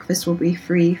and breakfast will be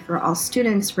free for all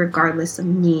students regardless of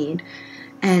need.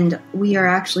 And we are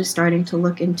actually starting to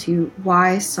look into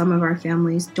why some of our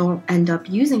families don't end up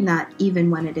using that even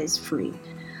when it is free.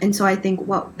 And so I think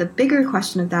what the bigger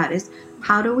question of that is,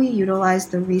 how do we utilize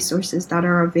the resources that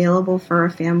are available for our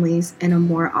families in a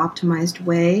more optimized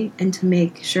way and to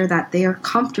make sure that they are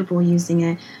comfortable using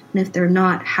it? And if they're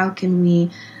not, how can we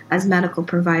as medical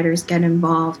providers get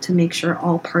involved to make sure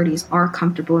all parties are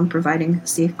comfortable in providing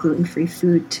safe gluten-free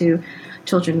food to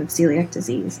children with celiac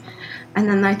disease? And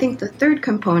then I think the third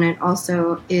component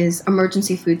also is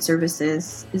emergency food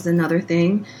services is another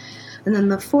thing. And then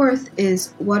the fourth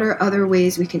is, what are other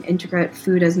ways we can integrate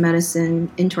food as medicine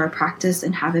into our practice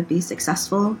and have it be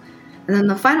successful? And then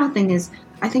the final thing is,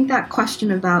 I think that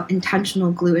question about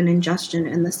intentional gluten ingestion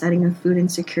in the setting of food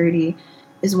insecurity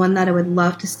is one that I would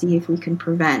love to see if we can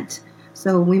prevent.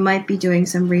 So we might be doing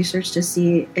some research to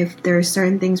see if there are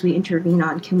certain things we intervene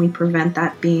on, can we prevent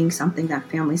that being something that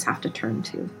families have to turn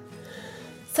to?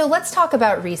 So let's talk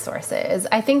about resources.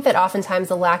 I think that oftentimes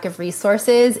the lack of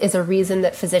resources is a reason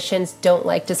that physicians don't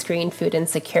like to screen food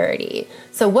insecurity.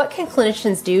 So what can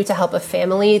clinicians do to help a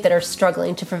family that are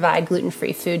struggling to provide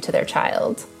gluten-free food to their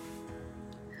child?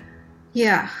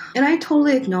 Yeah, and I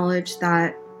totally acknowledge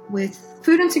that with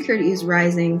food insecurity is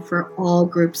rising for all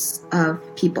groups of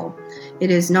people. It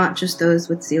is not just those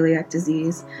with celiac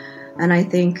disease. And I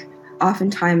think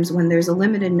oftentimes when there's a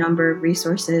limited number of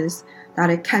resources, that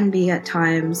it can be at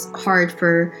times hard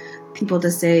for people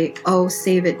to say, oh,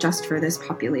 save it just for this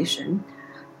population.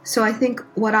 So I think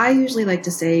what I usually like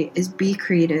to say is be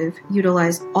creative,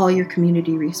 utilize all your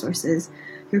community resources.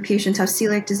 Your patients have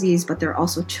celiac disease, but they're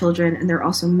also children and they're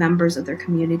also members of their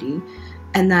community.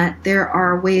 And that there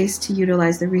are ways to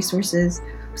utilize the resources,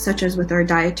 such as with our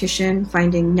dietitian,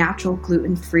 finding natural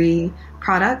gluten-free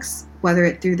products, whether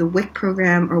it through the WIC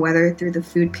program or whether through the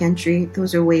food pantry.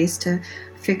 Those are ways to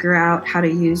figure out how to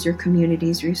use your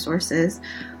community's resources.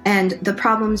 And the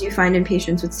problems you find in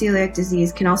patients with celiac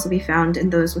disease can also be found in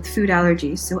those with food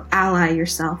allergies. So ally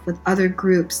yourself with other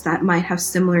groups that might have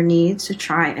similar needs to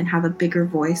try and have a bigger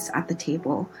voice at the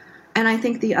table. And I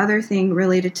think the other thing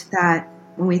related to that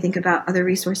when we think about other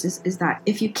resources is that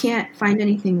if you can't find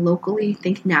anything locally,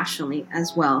 think nationally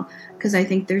as well. Because I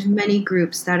think there's many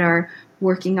groups that are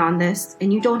working on this,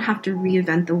 and you don't have to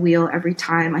reinvent the wheel every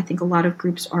time. I think a lot of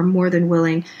groups are more than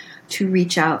willing to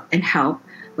reach out and help.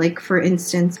 Like, for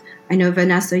instance, I know,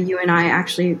 Vanessa, you and I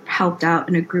actually helped out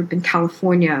in a group in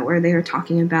California where they were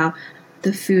talking about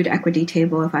the food equity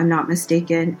table, if I'm not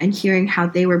mistaken, and hearing how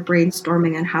they were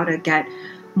brainstorming on how to get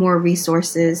more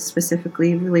resources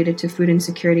specifically related to food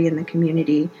insecurity in the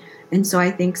community. And so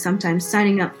I think sometimes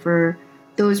signing up for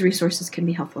those resources can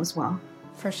be helpful as well.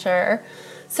 For sure.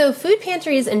 So food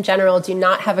pantries in general do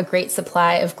not have a great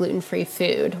supply of gluten-free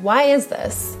food. Why is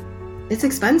this? It's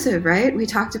expensive, right? We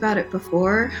talked about it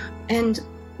before. And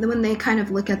when they kind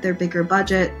of look at their bigger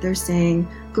budget, they're saying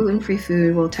gluten-free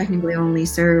food will technically only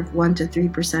serve 1 to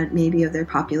 3% maybe of their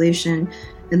population.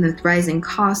 And with rising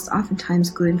costs, oftentimes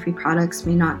gluten-free products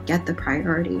may not get the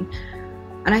priority.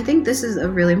 And I think this is a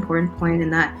really important point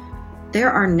in that there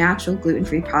are natural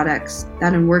gluten-free products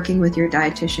that, in working with your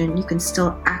dietitian, you can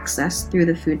still access through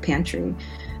the food pantry.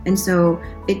 And so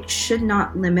it should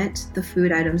not limit the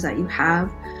food items that you have.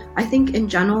 I think in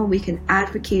general, we can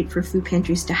advocate for food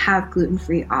pantries to have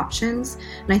gluten-free options.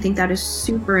 And I think that is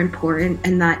super important,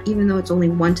 and that even though it's only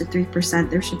 1 to 3%,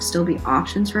 there should still be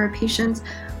options for our patients.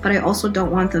 But I also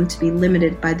don't want them to be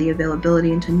limited by the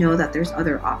availability and to know that there's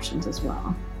other options as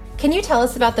well. Can you tell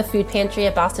us about the food pantry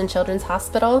at Boston Children's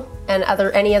Hospital and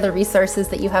any other resources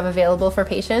that you have available for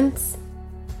patients?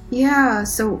 Yeah,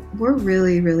 so we're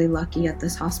really, really lucky at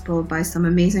this hospital by some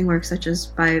amazing work, such as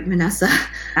by Vanessa,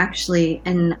 actually,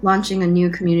 and launching a new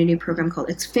community program called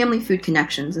It's Family Food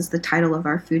Connections is the title of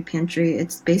our food pantry.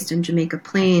 It's based in Jamaica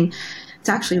Plain. It's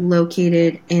actually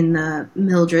located in the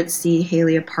Mildred C.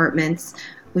 Haley Apartments,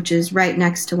 which is right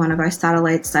next to one of our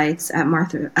satellite sites at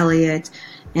Martha Elliott,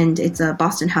 and it's a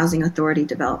Boston Housing Authority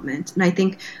development. And I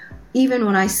think even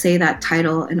when I say that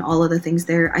title and all of the things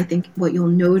there, I think what you'll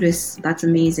notice that's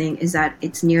amazing is that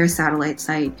it's near a satellite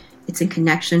site. It's in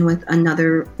connection with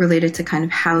another related to kind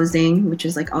of housing, which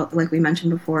is like we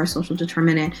mentioned before, social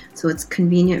determinant. So it's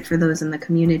convenient for those in the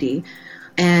community.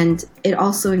 And it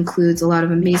also includes a lot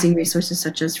of amazing resources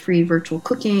such as free virtual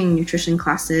cooking, nutrition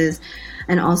classes,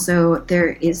 and also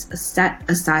there is a set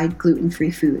aside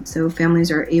gluten-free food. So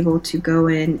families are able to go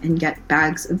in and get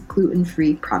bags of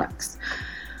gluten-free products.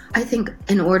 I think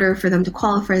in order for them to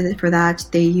qualify for that,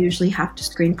 they usually have to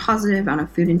screen positive on a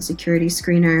food insecurity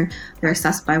screener. They're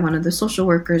assessed by one of the social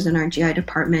workers in our GI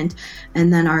department,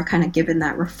 and then are kind of given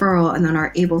that referral and then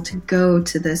are able to go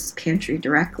to this pantry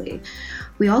directly.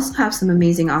 We also have some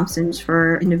amazing options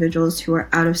for individuals who are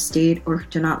out of state or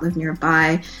do not live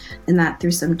nearby, and that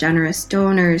through some generous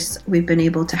donors, we've been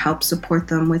able to help support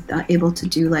them with able to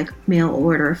do like mail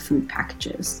order food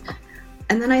packages.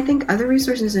 And then I think other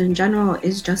resources in general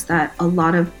is just that a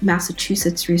lot of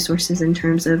Massachusetts resources in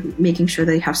terms of making sure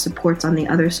they have supports on the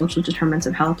other social determinants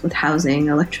of health with housing,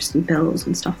 electricity bills,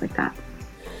 and stuff like that.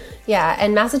 Yeah,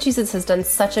 and Massachusetts has done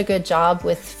such a good job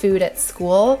with food at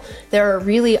school. There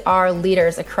really are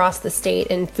leaders across the state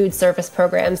in food service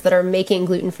programs that are making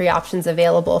gluten-free options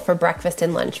available for breakfast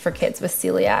and lunch for kids with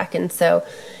celiac. And so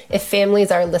if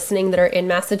families are listening that are in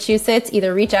Massachusetts,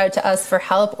 either reach out to us for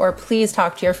help or please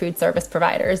talk to your food service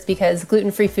providers, because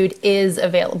gluten-free food is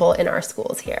available in our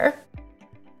schools here.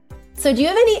 So do you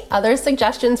have any other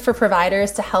suggestions for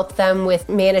providers to help them with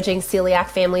managing celiac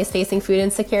families facing food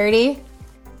insecurity?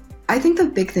 I think the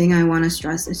big thing I want to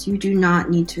stress is you do not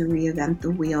need to reinvent the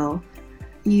wheel.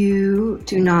 You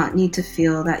do not need to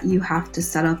feel that you have to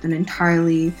set up an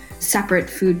entirely separate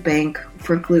food bank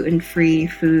for gluten-free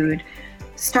food.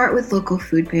 Start with local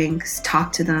food banks,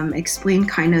 talk to them, explain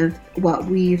kind of what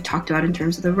we've talked about in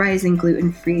terms of the rising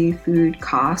gluten-free food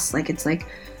costs. Like it's like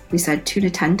we said, 2 to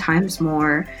 10 times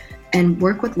more, and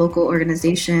work with local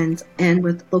organizations and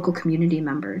with local community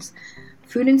members.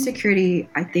 Food insecurity,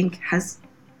 I think, has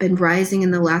been rising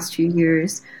in the last few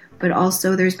years, but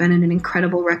also there's been an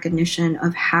incredible recognition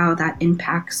of how that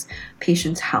impacts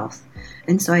patients' health.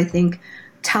 And so I think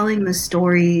telling the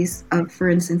stories of, for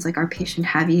instance, like our patient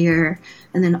Javier,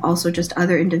 and then also just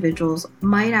other individuals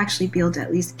might actually be able to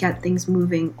at least get things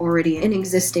moving already in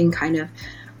existing kind of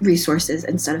resources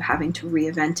instead of having to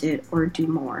reinvent it or do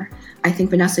more. I think,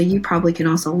 Vanessa, you probably can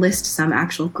also list some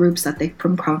actual groups that they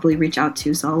can probably reach out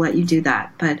to, so I'll let you do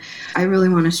that. But I really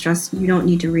want to stress you don't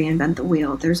need to reinvent the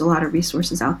wheel. There's a lot of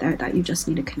resources out there that you just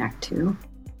need to connect to.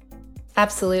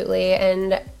 Absolutely.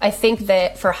 And I think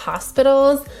that for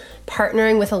hospitals,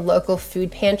 partnering with a local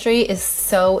food pantry is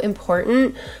so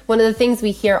important. One of the things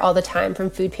we hear all the time from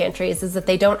food pantries is that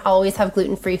they don't always have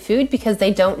gluten-free food because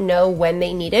they don't know when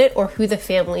they need it or who the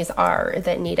families are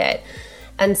that need it.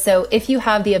 And so if you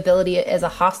have the ability as a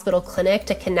hospital clinic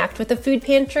to connect with the food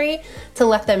pantry, to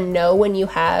let them know when you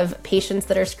have patients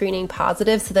that are screening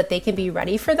positive so that they can be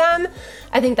ready for them,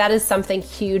 I think that is something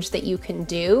huge that you can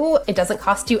do. It doesn't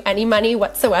cost you any money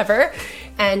whatsoever,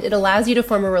 and it allows you to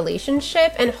form a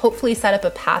relationship and hopefully set up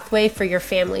a pathway for your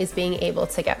families being able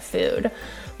to get food.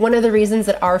 One of the reasons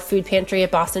that our food pantry at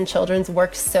Boston Children's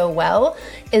works so well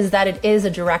is that it is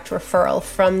a direct referral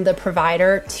from the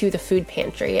provider to the food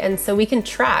pantry. And so we can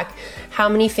track how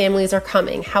many families are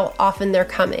coming, how often they're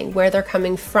coming, where they're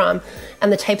coming from,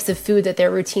 and the types of food that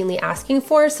they're routinely asking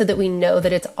for so that we know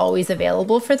that it's always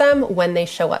available for them when they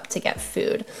show up to get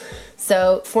food.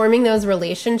 So forming those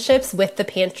relationships with the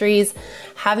pantries,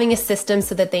 having a system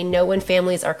so that they know when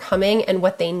families are coming and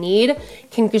what they need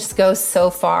can just go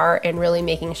so far in really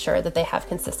making sure that they have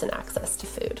consistent access to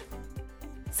food.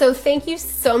 So thank you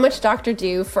so much, Dr.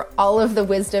 Du, for all of the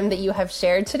wisdom that you have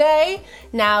shared today.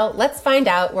 Now let's find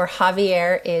out where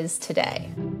Javier is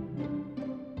today.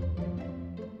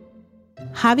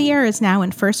 Javier is now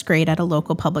in first grade at a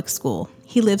local public school.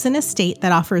 He lives in a state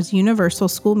that offers universal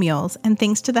school meals, and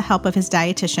thanks to the help of his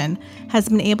dietitian, has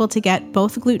been able to get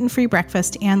both gluten-free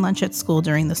breakfast and lunch at school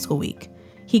during the school week.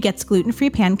 He gets gluten-free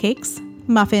pancakes,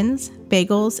 muffins,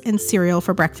 bagels, and cereal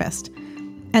for breakfast,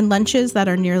 and lunches that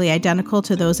are nearly identical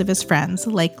to those of his friends,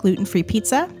 like gluten-free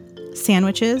pizza,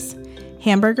 sandwiches,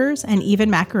 hamburgers, and even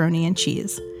macaroni and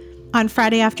cheese. On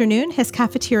Friday afternoon, his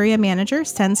cafeteria manager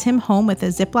sends him home with a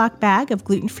Ziploc bag of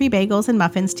gluten-free bagels and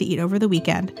muffins to eat over the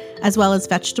weekend, as well as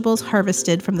vegetables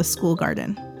harvested from the school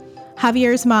garden.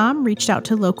 Javier's mom reached out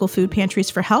to local food pantries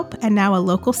for help, and now a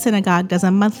local synagogue does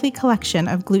a monthly collection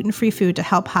of gluten-free food to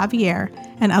help Javier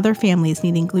and other families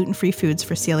needing gluten-free foods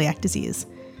for celiac disease.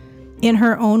 In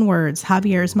her own words,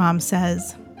 Javier's mom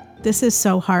says, "This is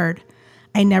so hard.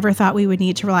 I never thought we would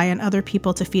need to rely on other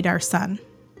people to feed our son.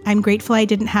 I'm grateful I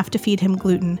didn't have to feed him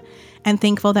gluten, and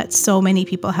thankful that so many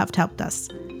people have helped us.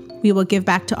 We will give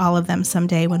back to all of them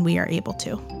someday when we are able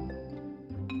to."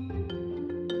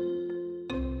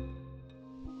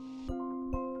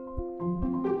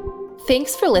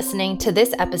 Thanks for listening to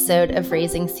this episode of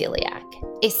Raising Celiac.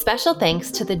 A special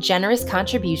thanks to the generous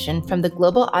contribution from the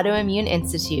Global Autoimmune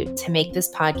Institute to make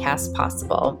this podcast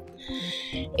possible.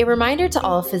 A reminder to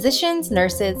all physicians,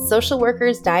 nurses, social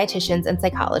workers, dietitians, and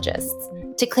psychologists.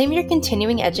 To claim your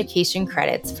continuing education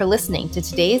credits for listening to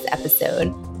today's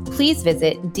episode, please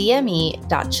visit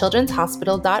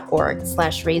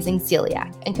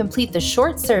dme.childrenshospital.org/raisingceliac and complete the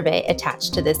short survey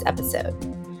attached to this episode.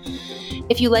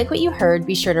 If you like what you heard,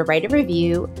 be sure to write a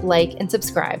review, like, and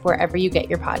subscribe wherever you get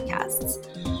your podcasts.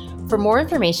 For more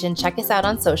information, check us out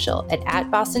on social at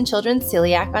Boston Children's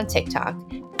Celiac on TikTok,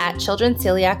 at Children's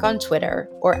Celiac on Twitter,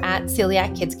 or at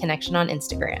Celiac Kids Connection on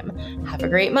Instagram. Have a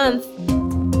great month.